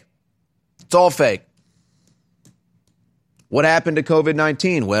fake. It's all fake. What happened to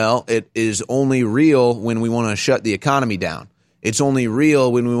COVID-19? Well, it is only real when we want to shut the economy down. It's only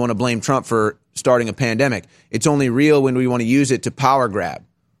real when we want to blame Trump for starting a pandemic. It's only real when we want to use it to power grab.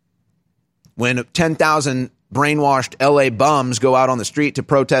 When 10,000 brainwashed LA bums go out on the street to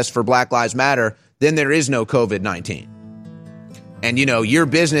protest for Black Lives Matter, then there is no COVID-19. And, your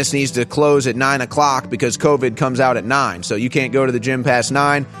business needs to close at 9 o'clock because COVID comes out at 9. So you can't go to the gym past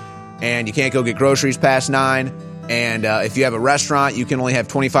 9, and you can't go get groceries past 9. And if you have a restaurant, you can only have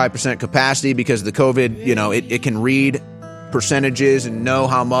 25% capacity because the COVID, it can read percentages and know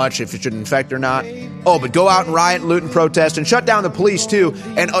how much, if it should infect or not. Oh, but go out and riot, loot, and protest, and shut down the police, too,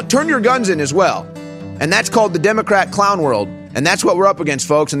 and turn your guns in as well. And that's called the Democrat clown world. And that's what we're up against,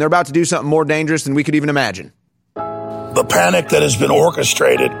 folks, and they're about to do something more dangerous than we could even imagine. The panic that has been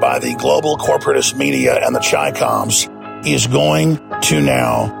orchestrated by the global corporatist media and the Chi-Coms is going to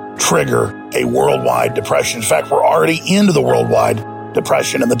now trigger a worldwide depression. In fact, we're already into the worldwide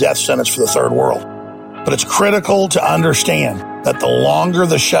depression and the death sentence for the third world. But it's critical to understand that the longer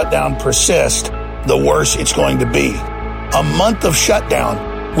the shutdown persists, the worse it's going to be. A month of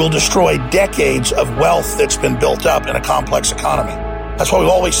shutdown will destroy decades of wealth that's been built up in a complex economy. That's why we've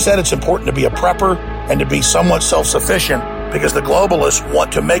always said it's important to be a prepper and to be somewhat self-sufficient, because the globalists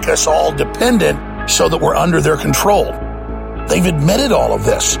want to make us all dependent so that we're under their control. They've admitted all of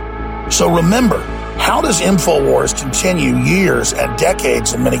this. So remember, how does InfoWars continue years and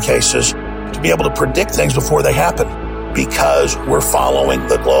decades in many cases to be able to predict things before they happen? Because we're following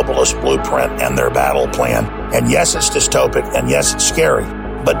the globalist blueprint and their battle plan. And yes, it's dystopic, and yes, it's scary.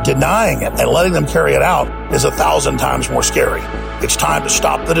 But denying it and letting them carry it out is 1,000 times more scary. It's time to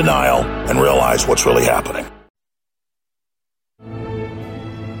stop the denial and realize what's really happening.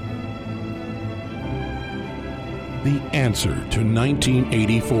 The answer to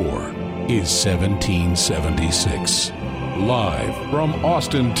 1984 is 1776. Live from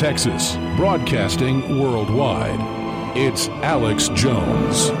Austin, Texas, broadcasting worldwide, it's Alex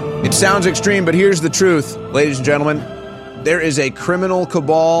Jones. It sounds extreme, but here's the truth, ladies and gentlemen. There is a criminal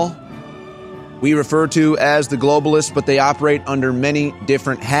cabal we refer to as the globalists, but they operate under many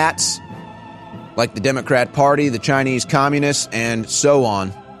different hats, like the Democrat Party, the Chinese Communists, and so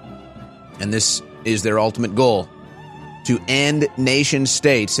on. And this is their ultimate goal, to end nation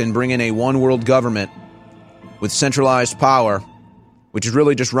states and bring in a one-world government with centralized power, which is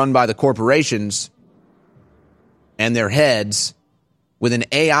really just run by the corporations and their heads, with an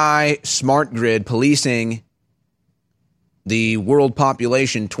AI smart grid policing the world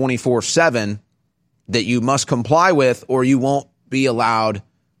population 24/7 that you must comply with, or you won't be allowed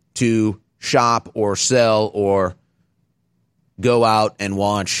to shop or sell or go out and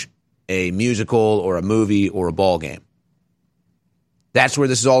watch a musical or a movie or a ball game. That's where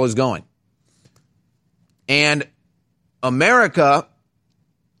this all is going. And America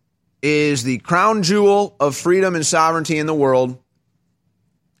is the crown jewel of freedom and sovereignty in the world.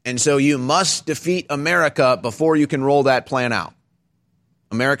 And so you must defeat America before you can roll that plan out.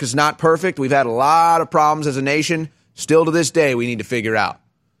 America's not perfect. We've had a lot of problems as a nation. Still to this day, we need to figure out.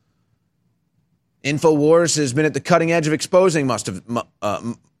 InfoWars has been at the cutting edge of exposing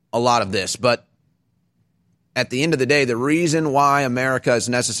a lot of this. But at the end of the day, the reason why America is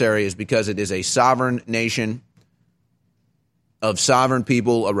necessary is because it is a sovereign nation of sovereign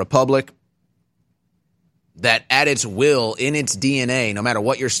people, a republic that at its will, in its DNA, no matter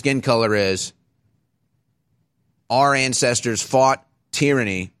what your skin color is, our ancestors fought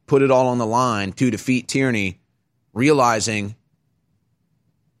tyranny, put it all on the line to defeat tyranny, realizing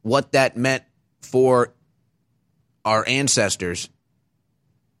what that meant for our ancestors.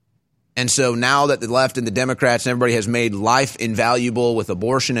 And so now that the left and the Democrats and everybody has made life invaluable with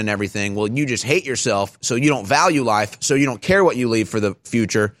abortion and everything, well, you just hate yourself, so you don't value life, so you don't care what you leave for the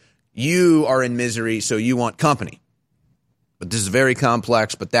future. You are in misery, so you want company. But this is very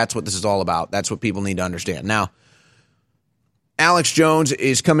complex, but that's what this is all about. That's what people need to understand. Now, Alex Jones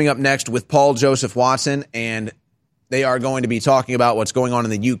is coming up next with Paul Joseph Watson, and they are going to be talking about what's going on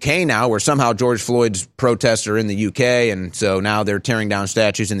in the UK now, where somehow George Floyd's protests are in the UK, and so now they're tearing down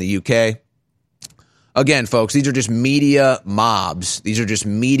statues in the UK. Again, folks, these are just media mobs. These are just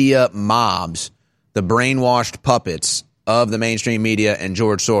media mobs, the brainwashed puppets of the mainstream media and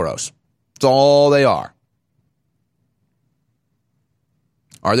George Soros. That's all they are.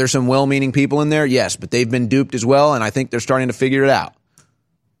 Are there some well-meaning people in there? Yes, but they've been duped as well, and I think they're starting to figure it out.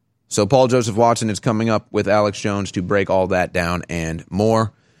 So Paul Joseph Watson is coming up with Alex Jones to break all that down and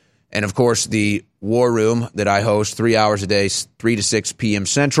more. And, of course, the War Room that I host 3 hours a day, 3 to 6 p.m.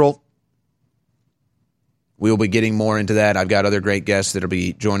 Central. We will be getting more into that. I've got other great guests that will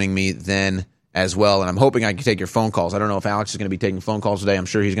be joining me then as well, and I'm hoping I can take your phone calls. I don't know if Alex is going to be taking phone calls today. I'm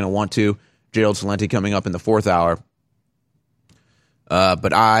sure he's going to want to. Gerald Celente coming up in the 4th hour.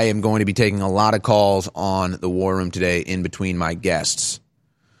 But I am going to be taking a lot of calls on the War Room today in between my guests.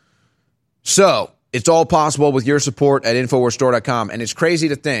 So it's all possible with your support at InfoWarsStore.com. And it's crazy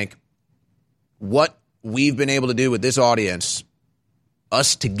to think what we've been able to do with this audience,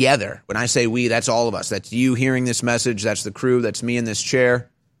 us together. When I say we, that's all of us. That's you hearing this message. That's the crew. That's me in this chair.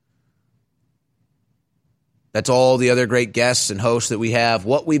 That's all the other great guests and hosts that we have.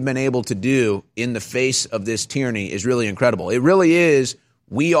 What we've been able to do in the face of this tyranny is really incredible. It really is.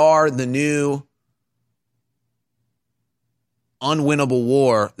 We are the new unwinnable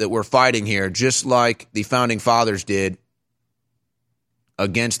war that we're fighting here, just like the founding fathers did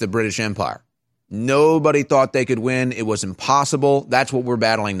against the British Empire. Nobody thought they could win. It was impossible. That's what we're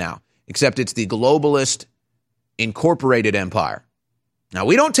battling now, except it's the globalist incorporated empire. Now,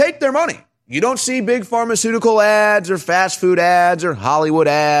 we don't take their money. You don't see big pharmaceutical ads or fast food ads or Hollywood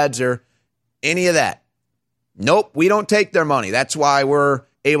ads or any of that. Nope, we don't take their money. That's why we're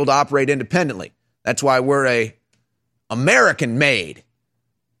able to operate independently. That's why we're a American-made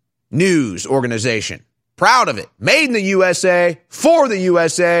news organization. Proud of it. Made in the USA, for the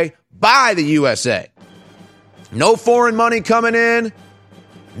USA, by the USA. No foreign money coming in.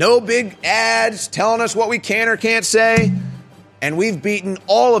 No big ads telling us what we can or can't say. And we've beaten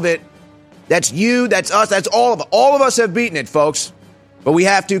all of it. That's you, that's us, that's all of it. All of us have beaten it, folks. But we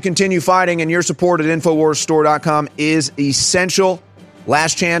have to continue fighting, and your support at InfoWarsStore.com is essential.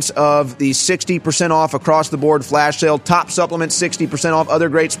 Last chance of the 60% off across the board flash sale. Top supplements, 60% off. Other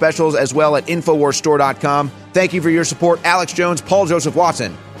great specials as well at InfoWarsStore.com. Thank you for your support. Alex Jones, Paul Joseph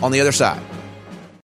Watson on the other side.